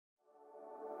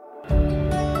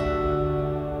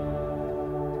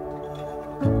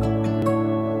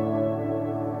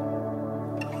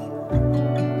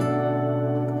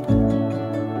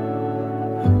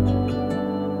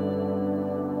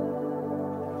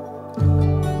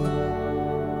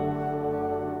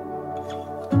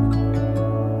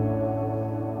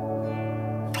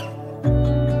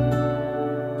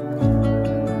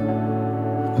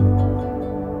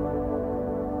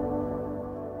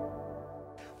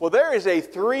Well, there is a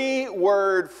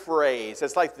three-word phrase.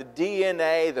 It's like the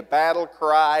DNA, the battle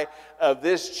cry of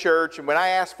this church. And when I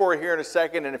ask for it here in a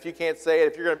second, and if you can't say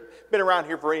it, if you've been around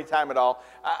here for any time at all,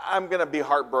 I'm going to be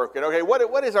heartbroken. Okay,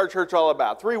 what is our church all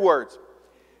about? Three words.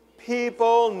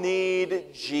 People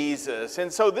need Jesus.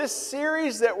 And so this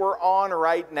series that we're on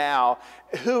right now,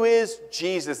 who is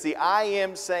Jesus? The I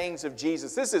am sayings of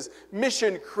Jesus. This is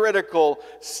mission critical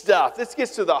stuff. This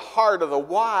gets to the heart of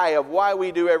why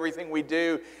we do everything we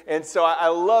do. And so I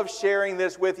love sharing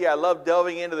this with you. I love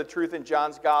delving into the truth in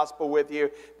John's gospel with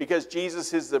you because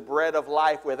Jesus is the bread of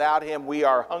life. Without him, we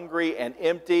are hungry and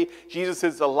empty. Jesus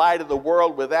is the light of the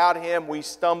world. Without him, we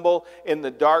stumble in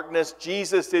the darkness.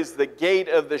 Jesus is the gate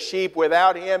of the sheep.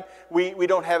 Without him, we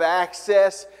don't have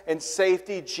access and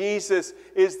safety. Jesus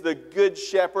is the good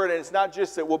shepherd, and it's not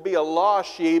just that we'll be a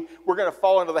lost sheep. We're going to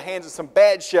fall into the hands of some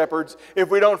bad shepherds if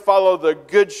we don't follow the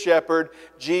good shepherd,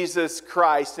 Jesus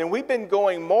Christ. And we've been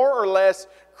going more or less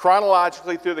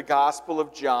chronologically through the Gospel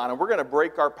of John, and we're going to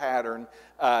break our pattern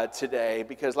today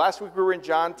because last week we were in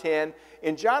John 10.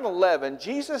 In John 11,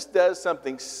 Jesus does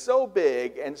something so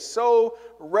big and so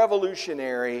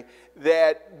revolutionary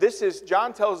that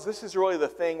John tells us this is really the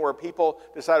thing where people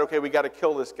decide, okay, we got to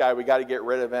kill this guy, we got to get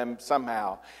rid of him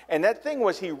somehow. And that thing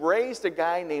was he raised a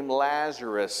guy named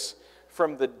Lazarus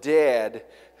from the dead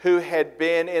who had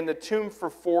been in the tomb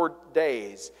for 4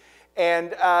 days.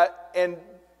 And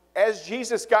as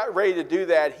Jesus got ready to do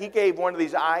that, he gave one of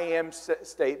these I am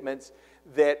statements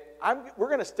that we're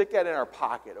going to stick that in our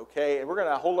pocket, okay? And we're going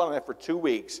to hold on to that for 2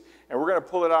 weeks. And we're going to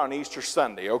pull it out on Easter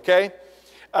Sunday, okay?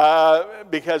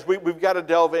 Because we've got to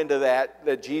delve into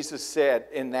that Jesus said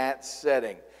in that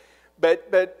setting.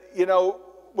 But you know,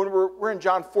 when we're in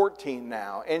John 14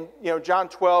 now, and you know, John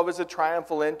 12 is a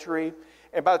triumphal entry.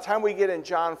 And by the time we get in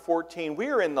John 14,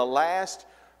 we're in the last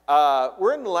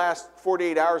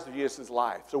 48 hours of Jesus'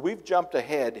 life. So we've jumped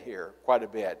ahead here quite a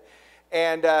bit.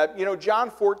 And you know, John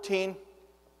 14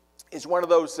 is one of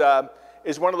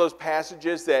those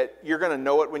passages that you're going to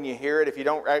know it when you hear it. If you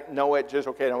don't know it, just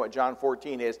okay, know what John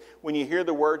 14 is. When you hear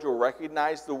the words, you'll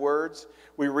recognize the words.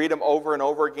 We read them over and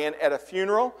over again at a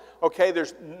funeral. Okay,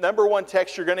 there's number one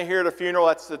text you're going to hear at a funeral.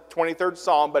 That's the 23rd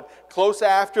Psalm. But close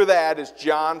after that is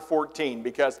John 14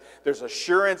 because there's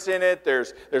assurance in it.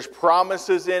 There's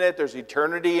promises in it. There's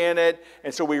eternity in it.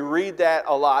 And so we read that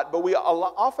a lot. But we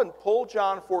often pull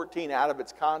John 14 out of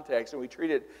its context and we treat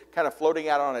it kind of floating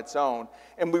out on its own.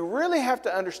 And we really have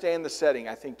to understand the setting,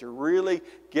 I think, to really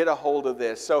get a hold of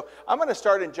this. So I'm going to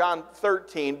start in John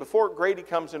 13. Before Grady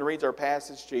comes and reads our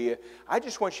passage to you, I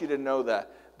just want you to know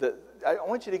I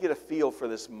want you to get a feel for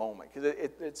this moment because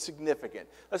it's significant.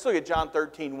 Let's look at John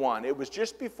 13:1. It was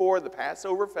just before the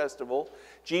Passover festival.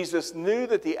 Jesus knew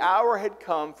that the hour had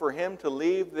come for him to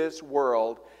leave this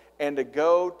world and to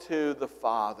go to the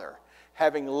Father.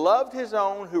 Having loved his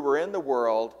own who were in the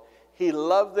world, he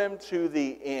loved them to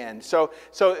the end. So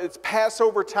it's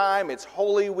Passover time. It's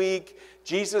Holy Week.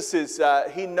 Jesus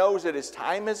he knows that his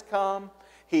time has come.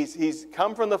 He's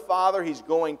come from the Father. He's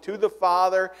going to the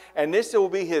Father. And this will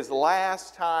be his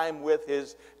last time with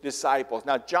his disciples.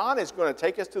 Now, John is going to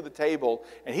take us to the table,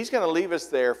 and he's going to leave us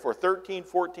there for 13,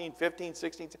 14, 15,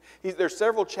 16. There's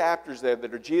several chapters there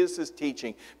that are Jesus'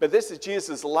 teaching. But this is this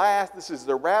is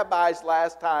the rabbi's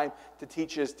last time to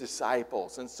teach his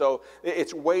disciples. And so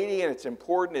it's weighty and it's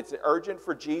important. It's urgent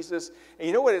for Jesus. And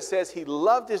you know what it says? He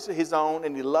loved his own,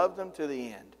 and he loved them to the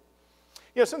end.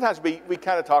 You know, sometimes we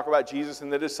kind of talk about Jesus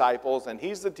and the disciples, and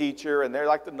he's the teacher, and they're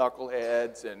like the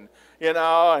knuckleheads, and, you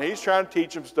know, and he's trying to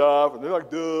teach them stuff, and they're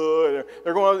like, duh,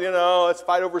 they're going, you know, let's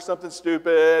fight over something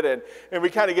stupid, and we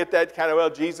kind of get that kind of, well,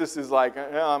 Jesus is like,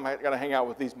 oh, I'm going to hang out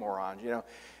with these morons, you know.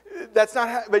 That's not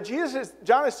how, but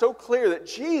John is so clear that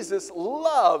Jesus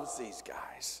loves these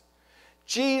guys.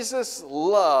 Jesus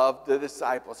loved the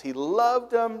disciples. He loved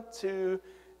them to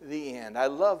the end. I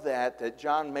love that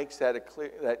John makes that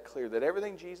clear, that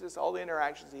everything Jesus, all the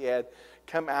interactions he had,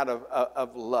 come out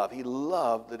of love. He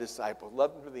loved the disciples,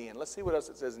 loved them to the end. Let's see what else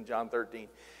it says in John 13.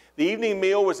 The evening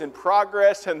meal was in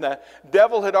progress, and the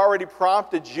devil had already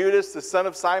prompted Judas, the son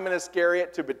of Simon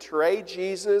Iscariot, to betray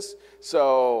Jesus.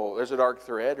 So there's a dark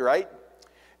thread, right?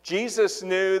 Jesus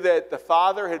knew that the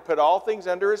Father had put all things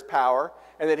under his power,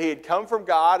 and that he had come from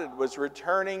God and was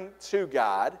returning to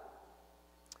God.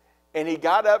 And he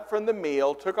got up from the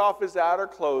meal, took off his outer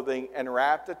clothing, and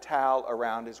wrapped a towel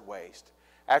around his waist.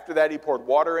 After that, he poured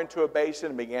water into a basin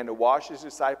and began to wash his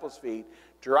disciples' feet,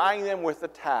 drying them with the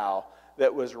towel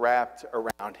that was wrapped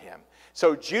around him.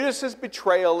 So Judas'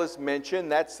 betrayal is mentioned.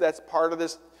 That's part of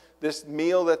this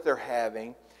meal that they're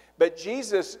having. But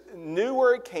Jesus knew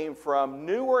where it came from,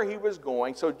 knew where he was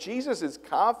going. So Jesus is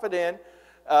confident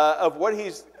of what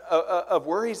of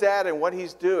where he's at and what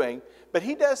he's doing. But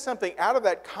he does something out of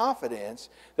that confidence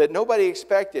that nobody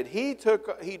expected. He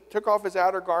took off his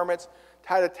outer garments,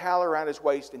 tied a towel around his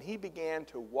waist, and he began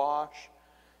to wash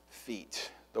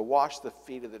feet. To wash the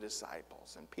feet of the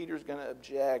disciples. And Peter's going to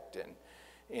object,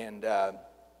 and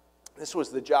this was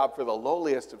the job for the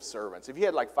lowliest of servants. If you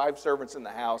had like 5 servants in the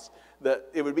house,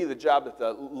 it would be the job that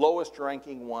the lowest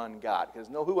ranking one got, because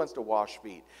who wants to wash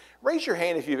feet? Raise your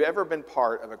hand if you've ever been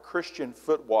part of a Christian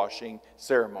foot washing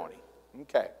ceremony.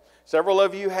 Okay, several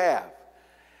of you have.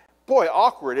 Boy,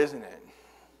 awkward, isn't it?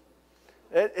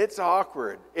 It's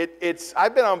awkward.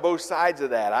 I've been on both sides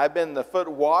of that. I've been the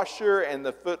foot washer and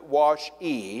the foot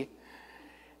washee.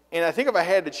 And I think if I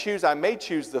had to choose, I may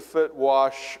choose the foot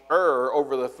washer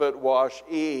over the foot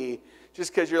washee,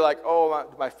 just because you're like, oh,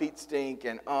 my feet stink,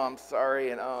 and oh, I'm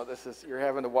sorry, and oh, you're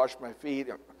having to wash my feet.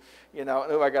 You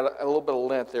know, I got a little bit of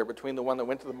lint there between the one that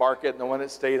went to the market and the one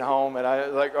that stayed home, and I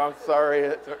was like, oh, I'm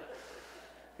sorry.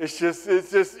 It's just,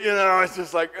 you know, it's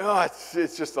just like, oh,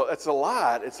 it's a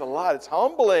lot. It's a lot. It's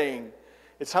humbling.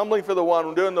 It's humbling for the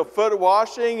one doing the foot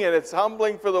washing, and it's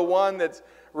humbling for the one that's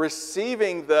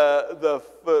receiving the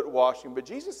foot washing. But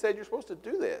Jesus said you're supposed to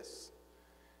do this.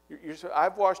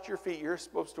 I've washed your feet. You're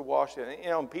supposed to wash it. And, you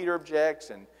know, and Peter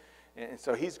objects, and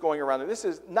so he's going around. And this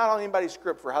is not on anybody's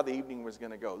script for how the evening was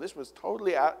going to go. This was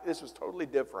totally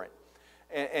different,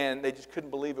 and they just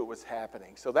couldn't believe it was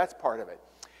happening. So that's part of it.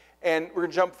 And we're going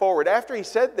to jump forward. After he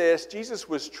said this, Jesus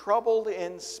was troubled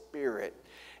in spirit.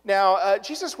 Now,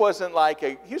 Jesus wasn't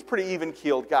he was a pretty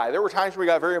even-keeled guy. There were times where he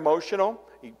got very emotional.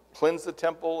 He cleansed the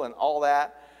temple and all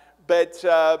that. But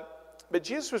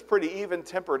Jesus was pretty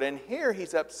even-tempered. And here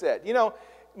he's upset. You know,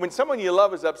 when someone you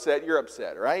love is upset, you're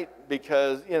upset, right?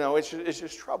 Because, you know, it's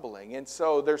just troubling. And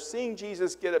so they're seeing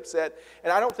Jesus get upset.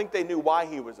 And I don't think they knew why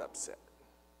he was upset.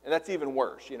 And that's even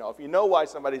worse. You know, if you know why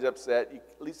somebody's upset, you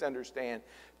at least understand.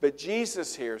 But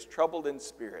Jesus here is troubled in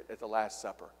spirit at the Last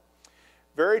Supper.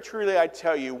 Very truly, I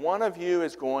tell you, one of you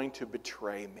is going to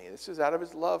betray me. This is out of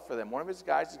his love for them. One of his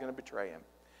guys is going to betray him.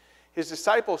 His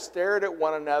disciples stared at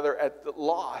one another at the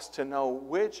loss to know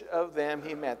which of them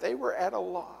he meant. They were at a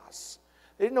loss.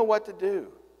 They didn't know what to do.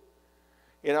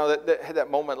 You know, that had that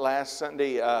moment last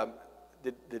Sunday.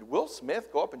 Did Will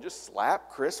Smith go up and just slap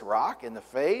Chris Rock in the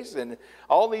face? And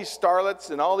all these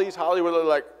starlets and all these Hollywood are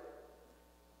like,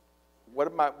 what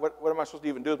am I supposed to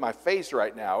even do with my face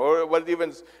right now? Or what even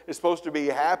is supposed to be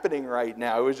happening right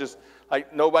now? It was just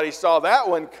like nobody saw that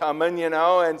one coming, you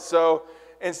know. And so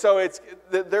it's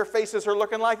their faces are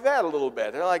looking like that a little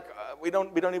bit. They're like, we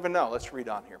don't even know. Let's read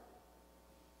on here.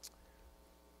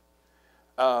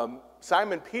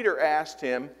 Simon Peter asked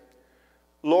him,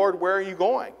 Lord, where are you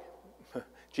going?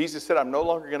 Jesus said, I'm no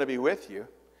longer going to be with you.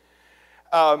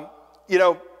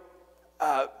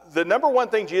 The number one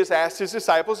thing Jesus asked his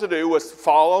disciples to do was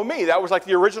follow me. That was like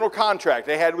the original contract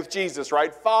they had with Jesus,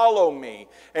 right? Follow me.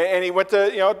 And he went to,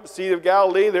 the Sea of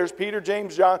Galilee. There's Peter,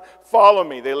 James, John. Follow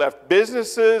me. They left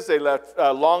businesses. They left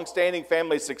long-standing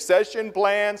family succession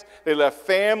plans. They left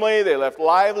family. They left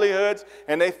livelihoods.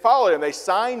 And they followed him. They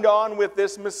signed on with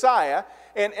this Messiah.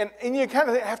 And you kind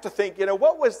of have to think,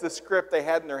 what was the script they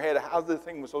had in their head of how the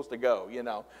thing was supposed to go,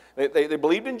 They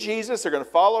believed in Jesus. They're going to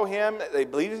follow him. They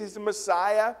believe he's the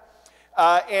Messiah.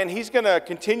 And he's going to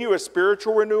continue a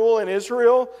spiritual renewal in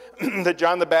Israel that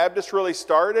John the Baptist really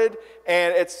started.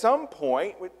 And at some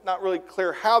point, not really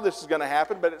clear how this is going to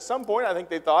happen, but at some point I think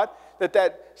they thought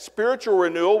that spiritual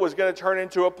renewal was going to turn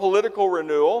into a political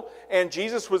renewal. And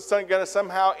Jesus was going to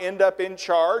somehow end up in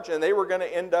charge, and they were going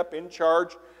to end up in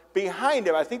charge behind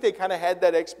him. I think they kind of had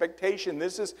that expectation.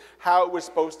 This is how it was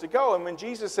supposed to go. And when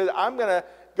Jesus said, I'm going to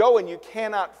go and you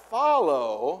cannot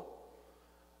follow,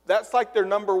 that's like their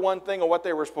number one thing of what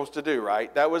they were supposed to do,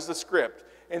 right? That was the script.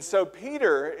 And so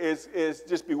Peter is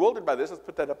just bewildered by this. Let's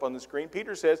put that up on the screen.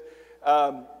 Peter says,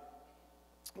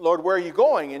 Lord, where are you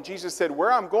going? And Jesus said,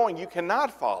 where I'm going you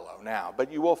cannot follow now, but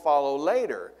you will follow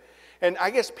later. And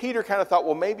I guess Peter kind of thought,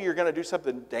 well, maybe you're going to do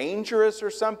something dangerous or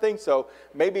something, so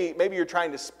maybe you're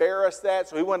trying to spare us that.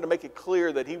 So he wanted to make it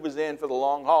clear that he was in for the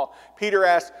long haul. Peter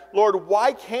asked, Lord,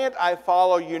 why can't I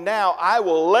follow you now? I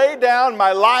will lay down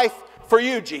my life for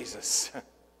you, Jesus.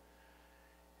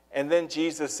 And then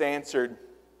Jesus answered,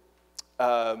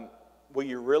 will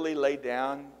you really lay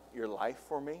down your life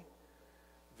for me?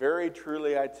 Very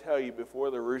truly, I tell you, before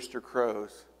the rooster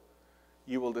crows,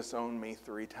 you will disown me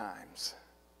 3 times.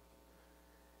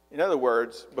 In other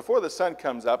words, before the sun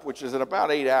comes up, which is in about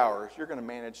 8 hours, you're going to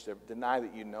manage to deny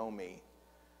that you know me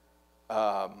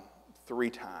 3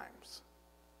 times.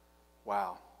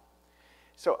 Wow.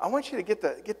 So I want you to get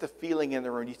the feeling in the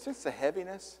room. You sense the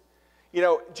heaviness? You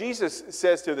know, Jesus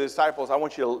says to the disciples, I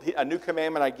want you to, a new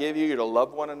commandment I give you, to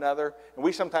love one another. And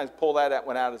we sometimes pull that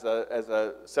one out as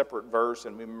a separate verse,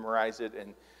 and we memorize it,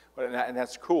 and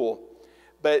that's cool.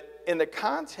 But in the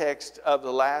context of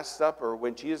the Last Supper,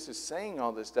 when Jesus is saying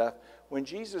all this stuff, when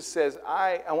Jesus says,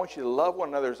 I want you to love one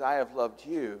another as I have loved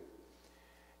you,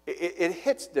 it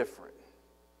hits different.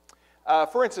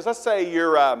 For instance, let's say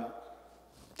you're a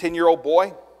 10-year-old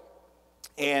boy,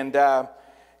 and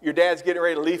your dad's getting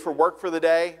ready to leave for work for the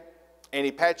day, and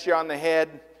he pats you on the head,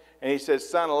 and he says,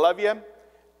 son, I love you.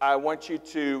 I want you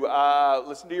to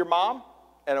listen to your mom,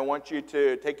 and I want you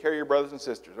to take care of your brothers and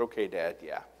sisters. Okay, Dad,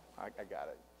 yeah, I got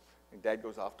it. And Dad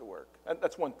goes off to work.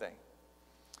 That's one thing.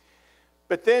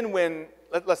 But then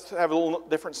let's have a little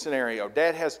different scenario.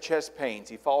 Dad has chest pains.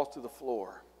 He falls to the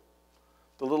floor.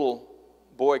 The little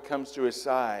boy comes to his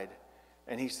side,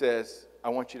 and he says, I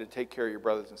want you to take care of your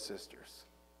brothers and sisters.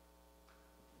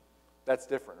 That's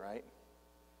different, right?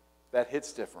 That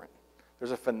hits different.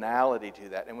 There's a finality to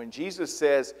that. And when Jesus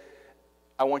says,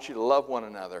 I want you to love one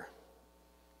another,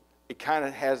 it kind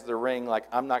of has the ring like,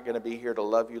 I'm not going to be here to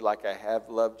love you like I have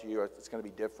loved you. It's going to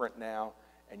be different now,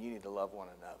 and you need to love one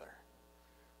another.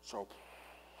 So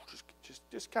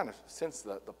just kind of sense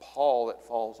the pall that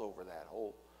falls over that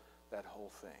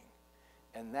whole thing.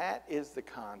 And that is the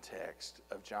context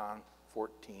of John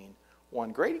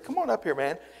 14:1. Grady, come on up here,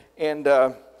 man. And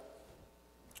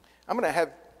I'm going to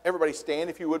have everybody stand,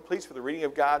 if you would, please, for the reading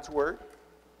of God's Word.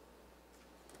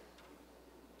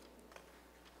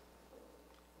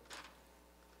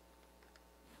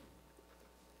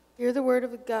 Hear the word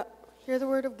of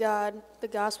God, the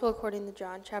Gospel according to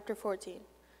John, chapter 14.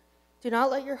 Do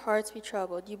not let your hearts be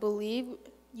troubled. You believe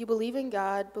in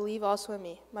God, believe also in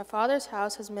me. My Father's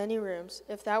house has many rooms.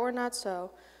 If that were not so,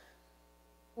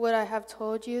 would I have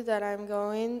told you that I am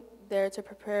going there to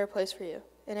prepare a place for you?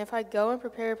 And if I go and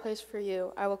prepare a place for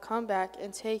you, I will come back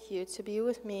and take you to be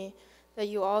with me, that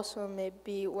you also may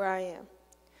be where I am.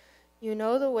 You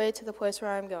know the way to the place where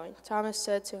I am going. Thomas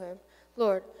said to him,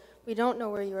 Lord, we don't know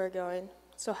where you are going,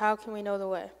 so how can we know the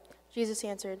way? Jesus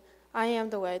answered, I am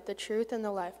the way, the truth, and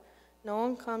the life. No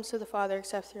one comes to the Father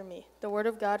except through me. The word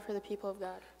of God for the people of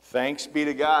God. Thanks be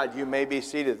to God. You may be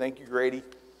seated. Thank you, Grady.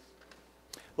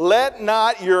 Let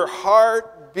not your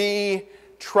heart be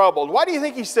troubled. Why do you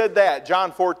think he said that?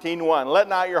 John 14:1. Let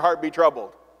not your heart be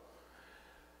troubled.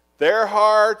 Their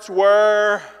hearts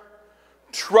were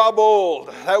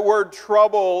troubled. That word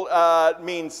trouble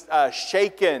means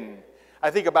shaken. I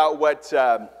think about what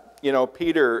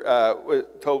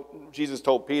Jesus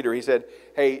told Peter. He said,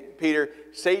 hey, Peter,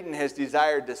 Satan has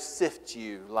desired to sift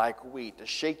you like wheat, to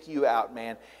shake you out,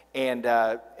 man.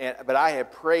 But I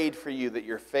have prayed for you that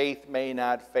your faith may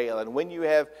not fail. And when you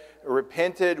have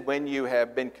repented, when you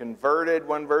have been converted,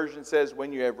 one version says,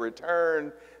 when you have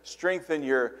returned, strengthen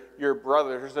your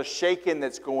brother. There's a shaking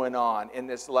that's going on in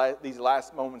these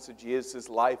last moments of Jesus'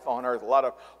 life on earth. A lot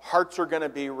of hearts are going to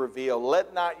be revealed.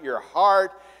 Let not your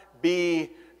heart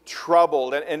be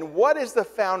troubled. And what is the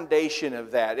foundation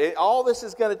of that? All this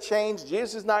is going to change.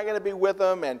 Jesus is not going to be with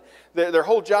them, and their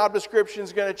whole job description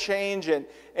is going to change, and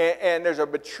there's a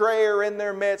betrayer in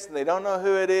their midst, and they don't know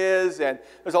who it is, and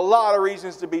there's a lot of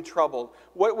reasons to be troubled.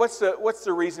 What's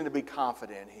the reason to be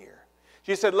confident here?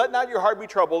 Jesus said, let not your heart be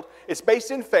troubled. It's based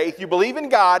in faith. You believe in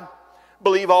God,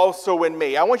 believe also in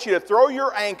me. I want you to throw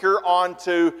your anchor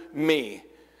onto me.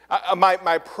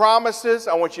 My promises,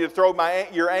 I want you to throw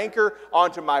your anchor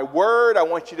onto my word. I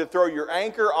want you to throw your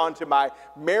anchor onto my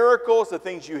miracles, the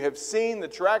things you have seen, the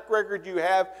track record you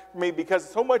have for me, because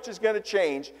so much is going to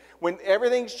change. When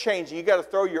everything's changing, you got to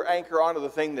throw your anchor onto the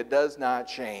thing that does not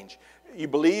change. You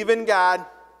believe in God,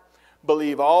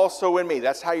 believe also in me.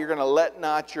 That's how you're going to let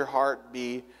not your heart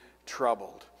be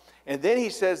troubled. And then he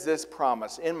says this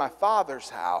promise, in my Father's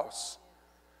house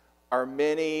are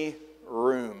many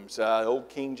rooms. The old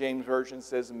King James Version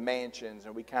says mansions,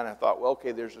 and we kind of thought, well,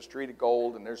 okay, there's a street of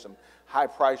gold, and there's some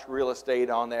high-priced real estate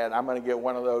on that. I'm going to get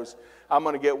one of those. I'm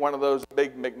going to get one of those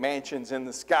big McMansions in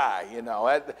the sky. You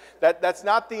know, that's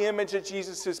not the image that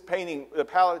Jesus is painting. The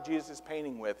palette Jesus is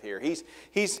painting with here.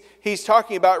 He's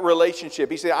talking about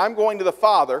relationship. He said, I'm going to the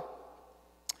Father,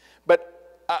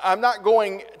 but I'm not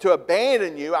going to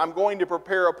abandon you. I'm going to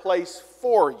prepare a place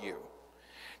for you.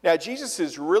 Now, Jesus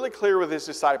is really clear with his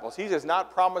disciples. He does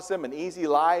not promise them an easy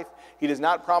life. He does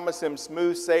not promise them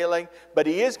smooth sailing, but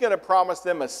he is going to promise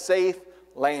them a safe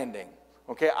landing.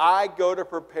 Okay, I go to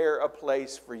prepare a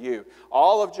place for you.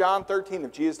 All of John 13,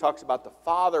 if Jesus talks about the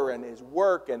Father and his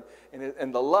work and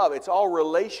the love, it's all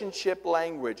relationship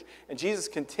language. And Jesus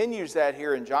continues that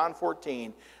here in John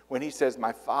 14 when he says,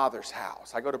 my Father's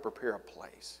house. I go to prepare a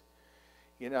place.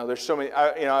 There's so many,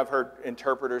 I've heard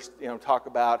interpreters, talk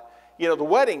about, the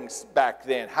weddings back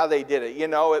then, how they did it.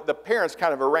 The parents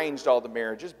kind of arranged all the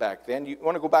marriages back then. You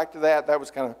want to go back to that? That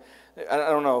was kind of, I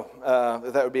don't know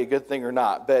if that would be a good thing or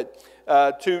not. But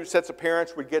two sets of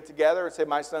parents would get together and say,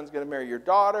 my son's going to marry your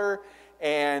daughter.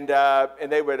 And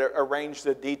they would arrange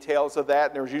the details of that.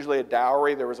 And there was usually a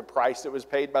dowry. There was a price that was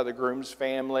paid by the groom's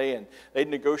family. And they'd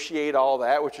negotiate all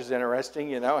that, which is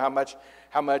interesting, how much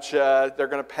they're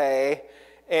going to pay.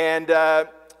 And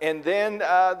then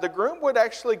the groom would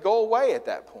actually go away at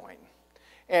that point.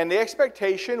 And the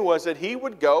expectation was that he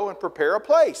would go and prepare a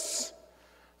place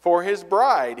for his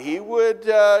bride. He would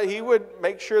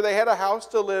make sure they had a house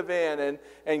to live in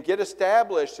and get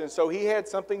established. And so he had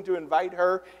something to invite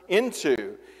her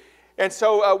into. And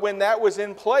so when that was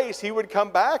in place, he would come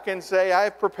back and say,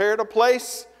 I've prepared a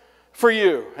place for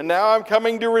you. And now I'm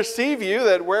coming to receive you,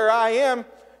 that where I am,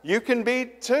 you can be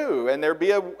too. And there'd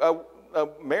be a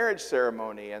marriage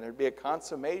ceremony, and there'd be a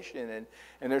consummation,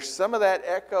 and there's some of that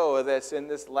echo that's in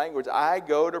this language. I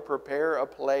go to prepare a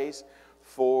place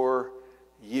for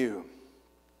you,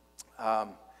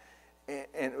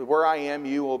 and where I am,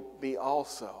 you will be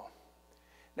also.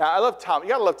 Now, I love Thomas.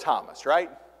 You got to love Thomas, right?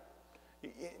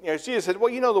 Jesus said,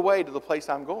 well, you know the way to the place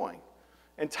I'm going.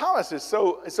 And Thomas is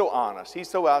so honest. He's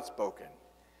so outspoken.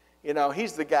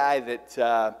 He's the guy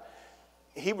that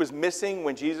he was missing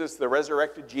when the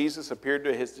resurrected Jesus appeared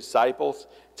to his disciples.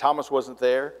 Thomas wasn't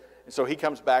there. And so he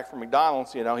comes back from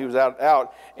McDonald's, he was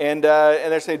out. And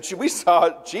they're saying, we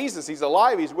saw Jesus, he's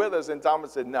alive, he's with us. And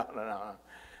Thomas said, no.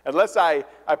 Unless I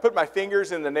put my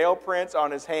fingers in the nail prints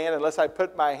on his hand, unless I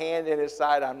put my hand in his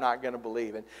side, I'm not going to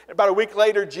believe. And about a week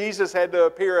later, Jesus had to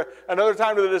appear another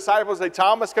time to the disciples and say,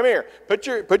 Thomas, come here. Put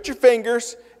your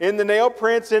fingers in the nail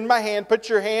prints in my hand. Put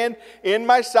your hand in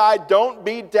my side. Don't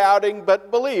be doubting,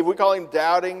 but believe. We call him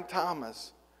Doubting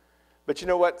Thomas. But you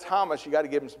know what? Thomas, you got to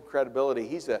give him some credibility.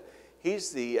 He's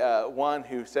the one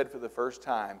who said for the first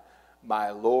time, my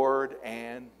Lord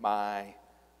and my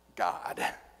God.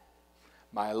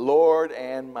 My Lord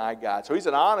and my God. So he's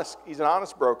an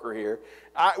honest broker here.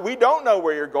 We don't know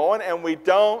where you're going, and we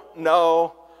don't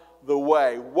know the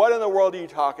way. What in the world are you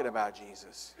talking about,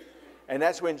 Jesus? And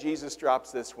that's when Jesus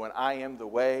drops this one. I am the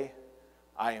way,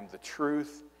 I am the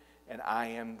truth, and I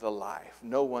am the life.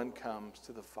 No one comes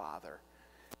to the Father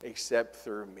except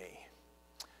through me.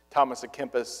 Thomas à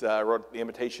Kempis wrote The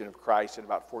Imitation of Christ in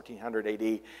about 1400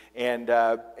 AD,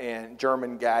 and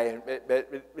German guy.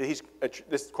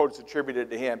 This quote is attributed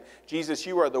to him. Jesus,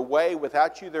 you are the way.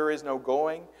 Without you there is no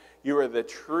going. You are the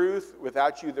truth.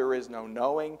 Without you there is no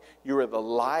knowing. You are the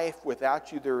life.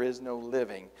 Without you there is no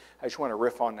living. I just want to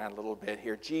riff on that a little bit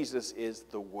here. Jesus is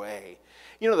the way.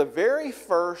 The very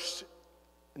first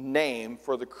name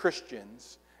for the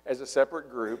Christians as a separate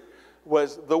group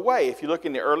was the way. If you look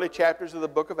in the early chapters of the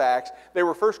book of Acts, they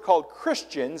were first called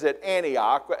Christians at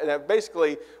Antioch.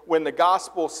 Basically, when the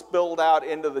gospel spilled out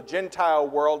into the Gentile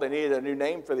world, they needed a new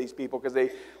name for these people because they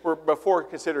were before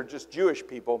considered just Jewish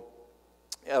people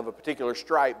of a particular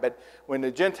stripe. But when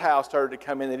the Gentiles started to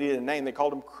come in, they needed a name. They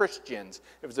called them Christians.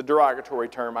 It was a derogatory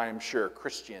term, I am sure,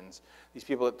 Christians. These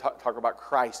people that talk about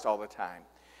Christ all the time.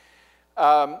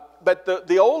 But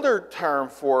the older term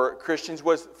for Christians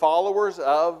was followers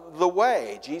of the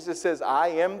way. Jesus says, I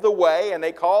am the way, and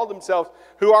they called themselves,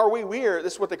 who are we?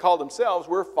 This is what they call themselves.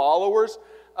 We're followers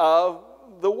of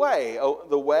the way.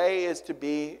 The way is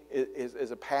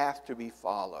a path to be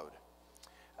followed.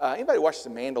 Anybody watch The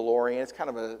Mandalorian? It's kind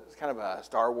of a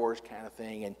Star Wars kind of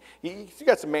thing, and you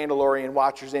got some Mandalorian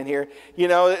watchers in here.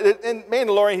 And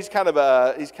Mandalorian, he's kind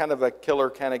of a killer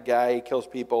kind of guy. He kills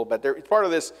people, but he's part of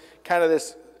this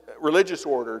religious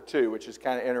order too, which is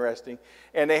kind of interesting.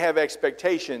 And they have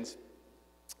expectations,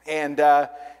 and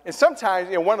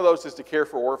sometimes one of those is to care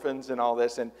for orphans and all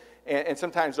this, and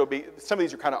sometimes some of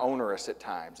these are kind of onerous at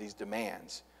times. These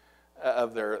demands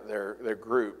of their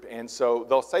group, and so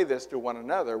they'll say this to one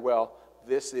another. Well,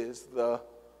 this is the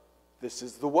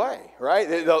way, right?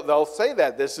 They'll say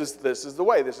that this is the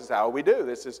way. This is how we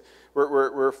do.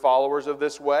 We're followers of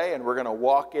this way, and we're going to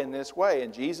walk in this way.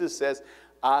 And Jesus says,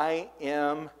 "I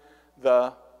am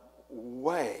the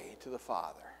way to the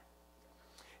Father."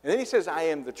 And then he says, "I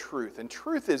am the truth." And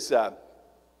truth is a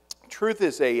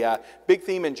big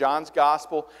theme in John's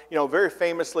gospel. Very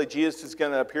famously, Jesus is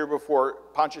going to appear before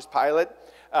Pontius Pilate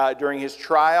during his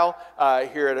trial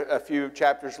here a few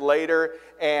chapters later.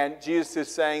 And Jesus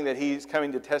is saying that he's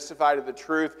coming to testify to the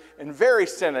truth. And very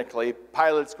cynically,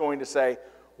 Pilate's going to say,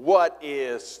 "What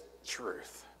is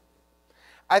truth?"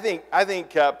 I think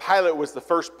Pilate was the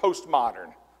first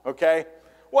postmodern, okay?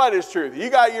 What is truth? You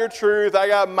got your truth, I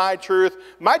got my truth.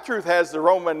 My truth has the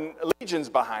Roman legions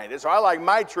behind it, so I like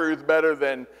my truth better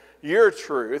than your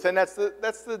truth. And that's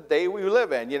the day we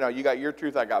live in. You know, you got your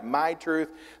truth, I got my truth.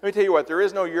 Let me tell you what, there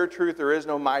is no your truth, there is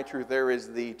no my truth, there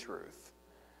is the truth.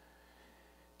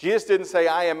 Jesus didn't say,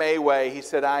 I am a way. He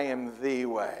said, I am the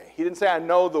way. He didn't say, I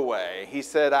know the way. He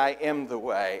said, I am the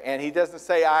way. And he doesn't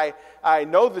say, I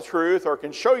know the truth or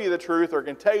can show you the truth or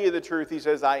can tell you the truth. He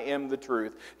says, I am the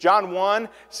truth. John 1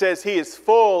 says he is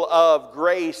full of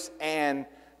grace and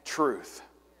truth.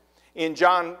 In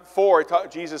John 4,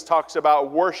 Jesus talks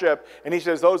about worship, and he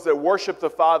says those that worship the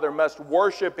Father must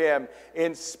worship him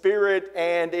in spirit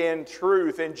and in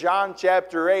truth. In John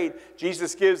chapter 8,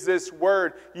 Jesus gives this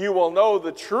word, you will know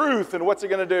the truth, and what's it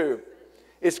going to do?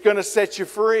 It's going to set you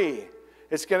free.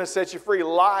 It's going to set you free.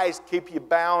 Lies keep you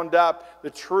bound up. The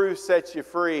truth sets you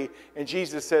free. And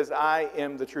Jesus says, I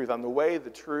am the truth. I'm the way, the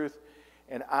truth,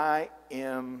 and I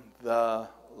am the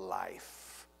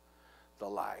life. The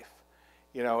life.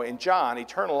 You know, in John,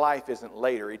 eternal life isn't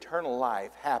later. Eternal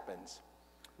life happens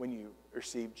when you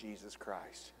receive Jesus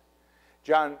Christ.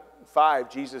 John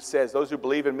 5, Jesus says, those who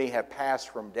believe in me have passed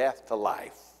from death to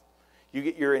life.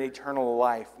 You're in eternal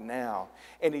life now.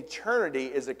 And eternity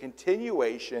is a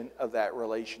continuation of that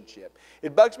relationship.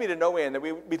 It bugs me to no end that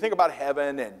we think about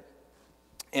heaven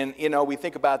and you know, we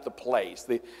think about the place.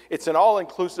 It's an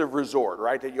all-inclusive resort,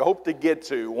 right, that you hope to get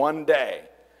to one day.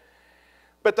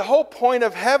 But the whole point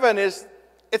of heaven is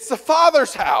it's the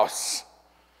Father's house.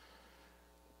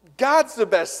 God's the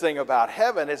best thing about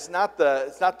heaven. It's not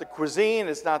the cuisine.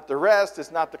 It's not the rest.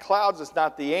 It's not the clouds. It's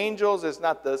not the angels. It's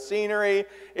not the scenery.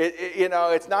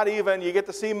 It's not even, you get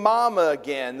to see Mama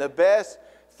again. The best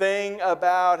thing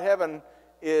about heaven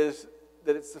is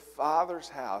that it's the Father's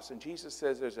house. And Jesus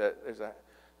says there's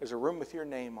a room with your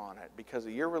name on it because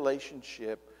of your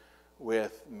relationship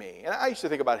with me. And I used to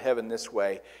think about heaven this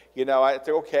way. You know, I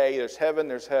think, okay, there's heaven,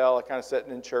 there's hell. I kind of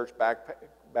sitting in church,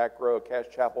 back row, Cash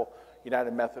Chapel,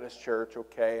 United Methodist Church,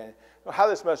 okay. And how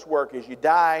this must work is you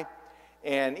die,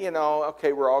 and, you know,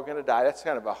 okay, we're all going to die. That's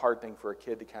kind of a hard thing for a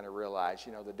kid to kind of realize.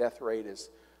 You know, the death rate is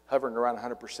hovering around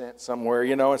 100% somewhere.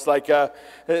 You know, it's like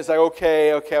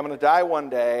okay, I'm going to die one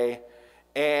day,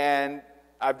 and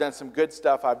I've done some good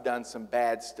stuff, I've done some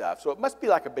bad stuff. So it must be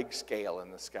like a big scale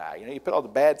in the sky. You know, you put all the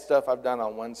bad stuff I've done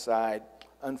on one side,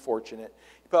 unfortunate.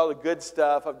 You put all the good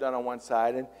stuff I've done on one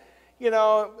side, and, you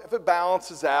know, if it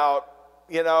balances out,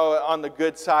 you know, on the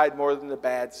good side more than the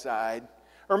bad side.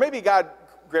 Or maybe God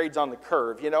grades on the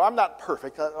curve. You know, I'm not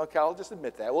perfect. Okay, I'll just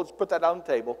admit that. We'll just put that on the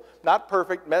table. Not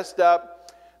perfect, messed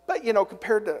up. But, you know,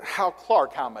 compared to how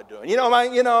am I doing? You know,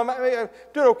 I'm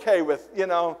doing okay with, you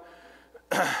know.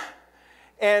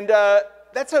 And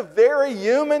that's a very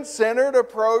human-centered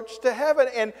approach to heaven.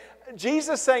 And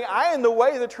Jesus saying, I am the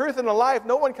way, the truth, and the life.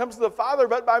 No one comes to the Father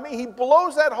but by me. He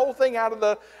blows that whole thing out of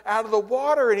the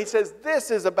water. And he says,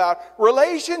 this is about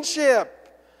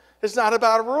relationship. It's not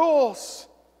about rules.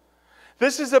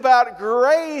 This is about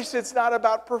grace. It's not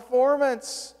about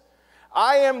performance.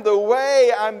 I am the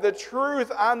way, I'm the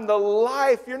truth, I'm the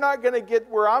life. You're not going to get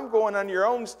where I'm going on your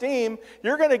own steam.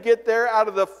 You're going to get there out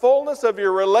of the fullness of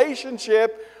your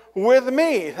relationship with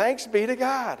me. Thanks be to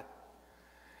God.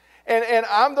 And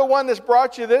I'm the one that's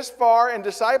brought you this far. And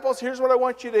disciples, here's what I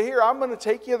want you to hear. I'm going to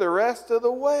take you the rest of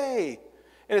the way.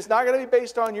 And it's not going to be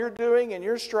based on your doing and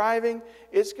your striving.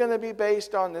 It's going to be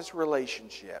based on this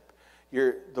relationship.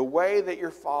 The way that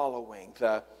you're following,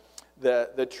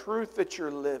 the truth that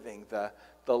you're living,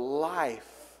 the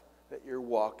life that you're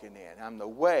walking in. I'm the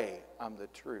way, I'm the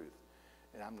truth,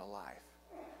 and I'm the life.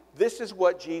 This is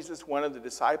what Jesus wanted the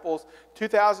disciples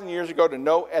 2,000 years ago to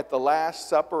know at the Last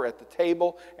Supper, at the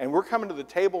table. And we're coming to the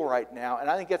table right now, and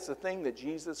I think that's the thing that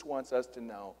Jesus wants us to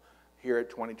know here at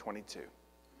 2022.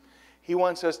 He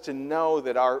wants us to know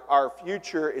that our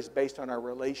future is based on our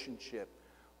relationship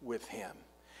with Him.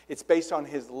 It's based on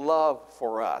His love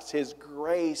for us, His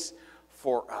grace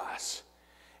for us.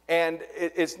 And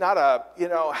it's not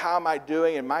how am I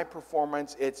doing in my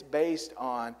performance? It's based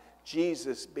on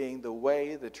Jesus being the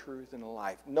way, the truth, and the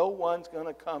life. No one's going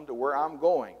to come to where I'm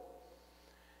going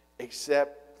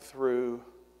except through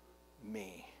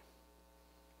me.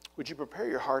 Would you prepare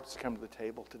your hearts to come to the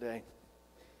table today?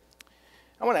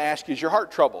 I want to ask you, is your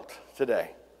heart troubled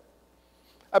today?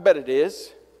 I bet it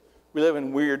is. We live in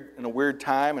a weird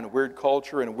time, in a weird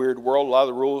culture, in a weird world. A lot of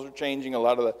the rules are changing. A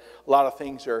lot of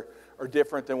things are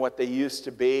different than what they used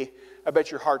to be. I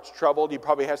bet your heart's troubled. You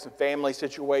probably have some family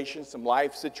situations, some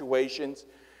life situations.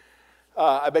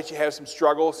 I bet you have some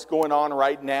struggles going on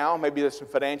right now. Maybe there's some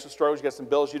financial struggles. You got some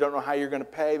bills you don't know how you're going to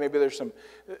pay. Maybe there's some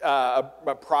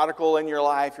a prodigal in your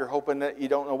life. You're hoping that you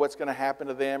don't know what's going to happen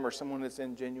to them, or someone that's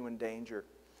in genuine danger.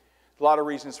 A lot of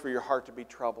reasons for your heart to be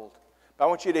troubled. But I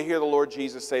want you to hear the Lord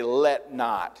Jesus say, let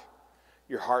not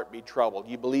your heart be troubled.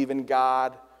 You believe in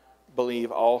God,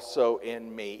 believe also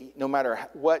in me. No matter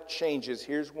what changes,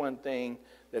 here's one thing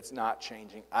that's not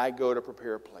changing. I go to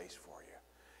prepare a place for you.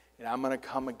 And I'm going to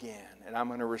come again, and I'm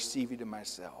going to receive you to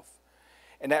myself.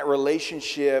 And that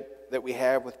relationship that we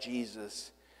have with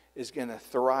Jesus is going to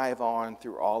thrive on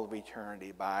through all of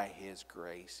eternity by His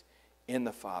grace in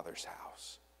the Father's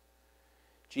house.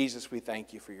 Jesus, we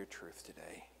thank you for your truth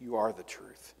today. You are the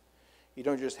truth. You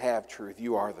don't just have truth,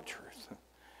 you are the truth.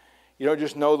 You don't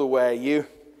just know the way,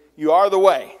 you are the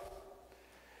way.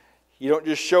 You don't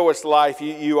just show us life,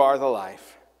 you are the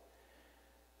life.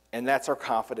 And that's our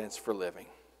confidence for living.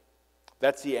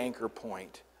 That's the anchor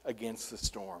point against the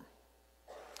storm.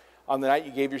 On the night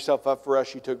you gave yourself up for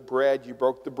us, you took bread, you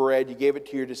broke the bread, you gave it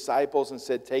to your disciples and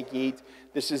said, take, eat,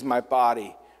 this is my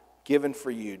body given for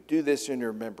you. Do this in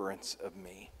remembrance of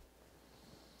me.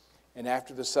 And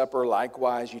after the supper,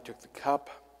 likewise, you took the cup,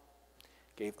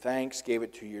 gave thanks, gave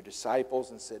it to your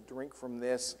disciples, and said, drink from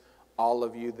this, all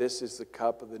of you. This is the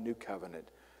cup of the new covenant,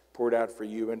 poured out for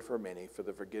you and for many for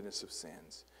the forgiveness of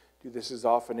sins. Do this as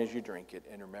often as you drink it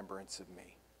in remembrance of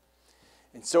me.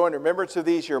 And so in remembrance of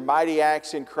these, your mighty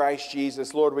acts in Christ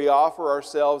Jesus, Lord, we offer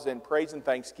ourselves in praise and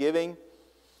thanksgiving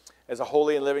as a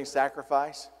holy and living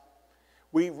sacrifice.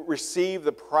 We receive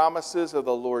the promises of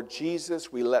the Lord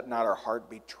Jesus. We let not our heart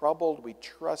be troubled. We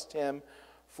trust Him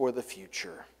for the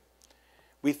future.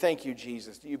 We thank you,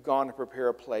 Jesus, that you've gone to prepare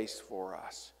a place for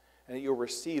us and that you'll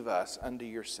receive us unto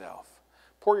yourself.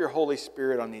 Pour your Holy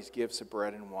Spirit on these gifts of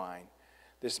bread and wine,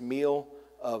 this meal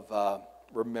of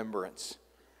remembrance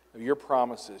of your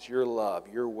promises, your love,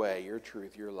 your way, your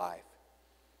truth, your life.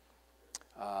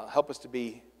 Help us to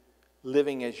be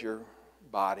living as your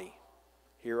body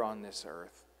here on this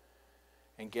earth.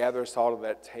 And gather us all to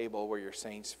that table where your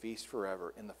saints feast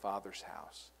forever in the Father's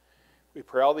house. We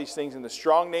pray all these things in the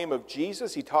strong name of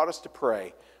Jesus. He taught us to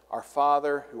pray, Our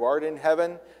Father, who art in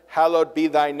heaven, hallowed be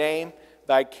thy name.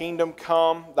 Thy kingdom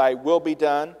come, thy will be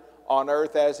done, on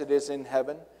earth as it is in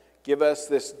heaven. Give us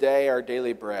this day our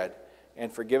daily bread,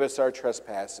 and forgive us our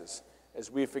trespasses, as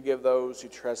we forgive those who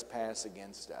trespass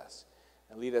against us.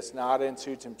 And lead us not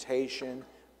into temptation,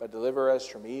 but deliver us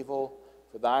from evil.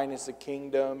 For thine is the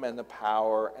kingdom and the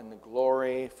power and the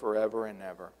glory forever and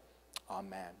ever.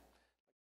 Amen.